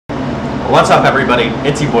What's up, everybody?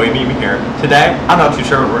 It's your boy Meme here. Today, I'm not too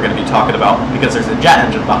sure what we're going to be talking about because there's a jet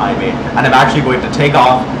engine behind me, and I'm actually going to take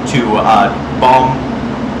off to bomb.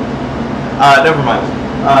 Never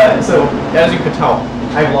mind. So as you can tell,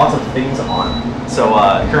 I have lots of things on. So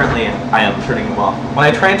currently, I am turning them off. When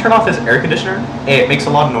I try and turn off this air conditioner, it makes a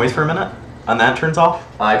lot of noise for a minute, and then it turns off.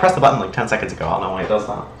 I pressed the button like 10 seconds ago. I don't know why it does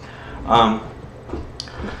that.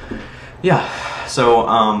 Yeah.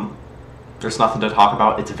 So there's nothing to talk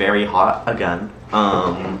about. It's very hot again.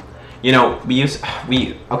 You know, we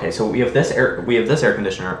have this air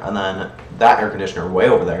conditioner, and then that air conditioner way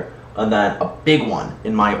over there, and then a big one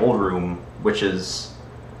in my old room, which is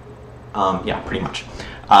yeah, pretty much.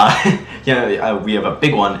 We have a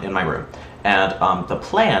big one in my room, and the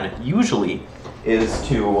plan usually is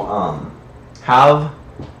to have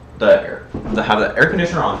the air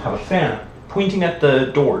conditioner on, have a fan pointing at the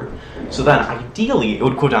door, so then ideally it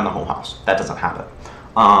would cool down the whole house. That doesn't happen.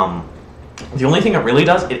 The only thing it really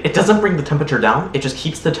does, it doesn't bring the temperature down, it just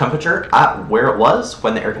keeps the temperature at where it was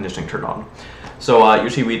when the air conditioning turned on. So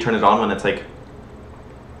usually we turn it on when it's like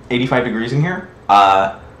 85 degrees in here,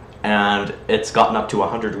 and it's gotten up to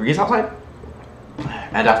 100 degrees outside,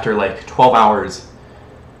 and after like 12 hours,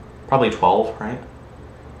 probably 12, right?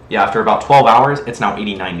 Yeah, after about 12 hours, it's now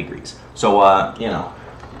 89 degrees. So, you know,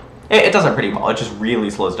 it does it pretty well. It just really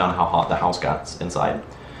slows down how hot the house gets inside.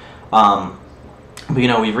 But you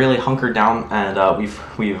know, we've really hunkered down, and we've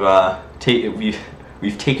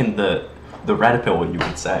taken the red pill, you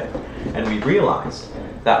could say, and we realized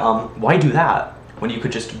that why do that when you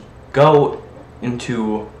could just go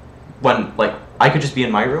into I could just be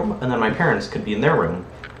in my room, and then my parents could be in their room,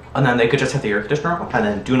 and then they could just have the air conditioner on, and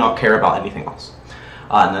then do not care about anything else.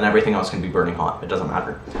 And then everything else can be burning hot. It doesn't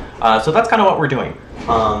matter. So that's kind of what we're doing.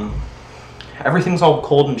 Everything's all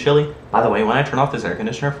cold and chilly. By the way, when I turn off this air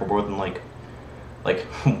conditioner for more than like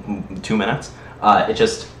 2 minutes, it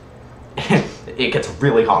just it gets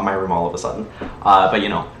really hot in my room all of a sudden. But you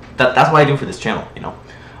know, that's what I do for this channel. You know.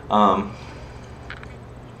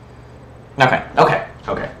 Okay.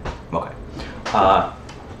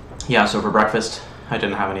 Yeah. So for breakfast, I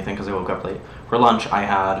didn't have anything because I woke up late. For lunch, I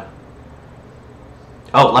had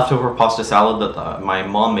leftover pasta salad that my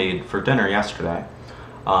mom made for dinner yesterday.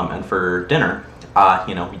 And for dinner,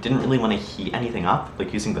 you know, we didn't really want to heat anything up.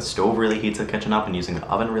 Like, using the stove really heats the kitchen up, and using the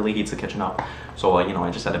oven really heats the kitchen up. So, you know,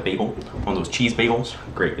 I just had a bagel, one of those cheese bagels,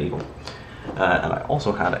 great bagel. And I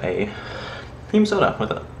also had a cream soda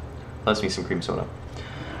with it. Let's make some cream soda.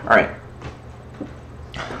 All right.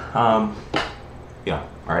 Yeah,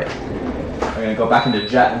 all right. I'm gonna go back into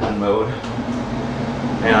jet engine mode.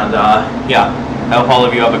 And, yeah, I hope all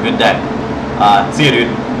of you have a good day. See you,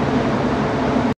 dude.